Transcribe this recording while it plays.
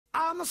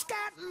I'm a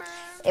scat man.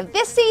 If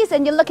this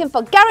season you're looking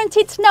for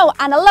guaranteed snow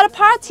and a lot of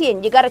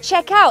partying, you gotta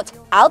check out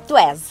Alpe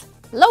d'Huez.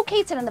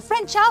 Located in the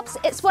French Alps,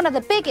 it's one of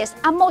the biggest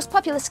and most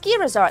popular ski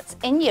resorts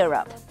in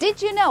Europe.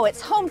 Did you know it's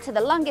home to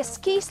the longest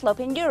ski slope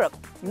in Europe,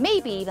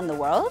 maybe even the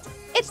world?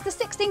 It's the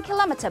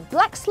 16-kilometer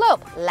black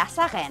slope La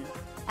Sarenne.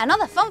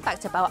 Another fun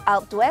fact about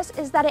Alpe d'Huez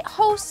is that it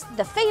hosts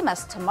the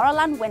famous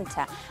Tomorrowland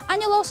Winter,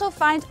 and you'll also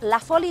find La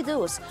Folie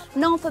Douce,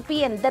 known for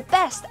being the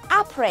best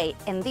après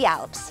in the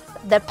Alps.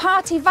 The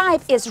party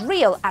vibe is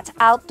real at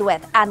Alpe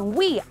d'Huez, and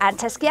we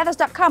at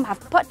Esquiades.com have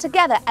put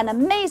together an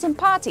amazing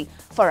party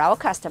for our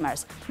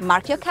customers.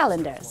 Mark your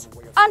calendars.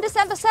 On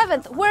December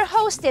 7th, we're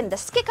hosting the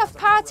SKICK OFF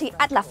Party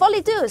at La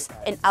Folie Douce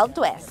in Alpe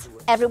d'Huez.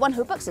 Everyone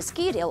who books a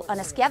ski deal on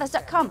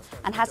Esquiades.com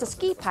and has a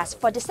ski pass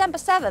for December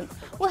 7th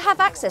will have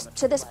access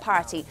to this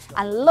party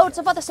and loads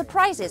of other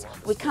surprises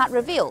we can't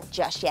reveal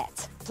just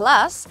yet.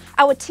 Plus,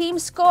 our team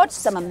scored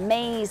some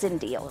amazing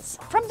deals.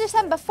 From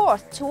December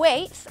 4th to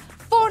 8th,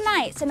 4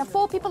 nights in a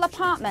 4-people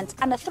apartment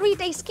and a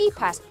 3-day ski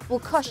pass will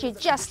cost you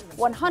just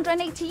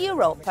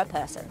 €180 per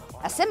person.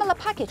 A similar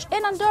package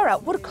in Andorra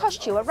would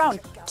cost you around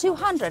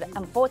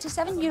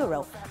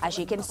 €247. As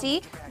you can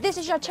see, this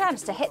is your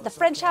chance to hit the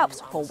French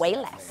Alps for way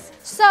less.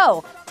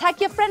 So,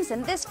 tag your friends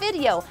in this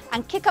video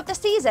and kick up the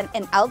season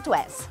in Alpe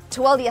d'Huez.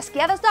 To all the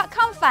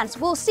Esquiades.com fans,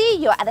 we'll see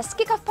you at the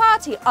SKICK OFF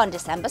Party on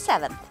December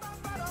 7th.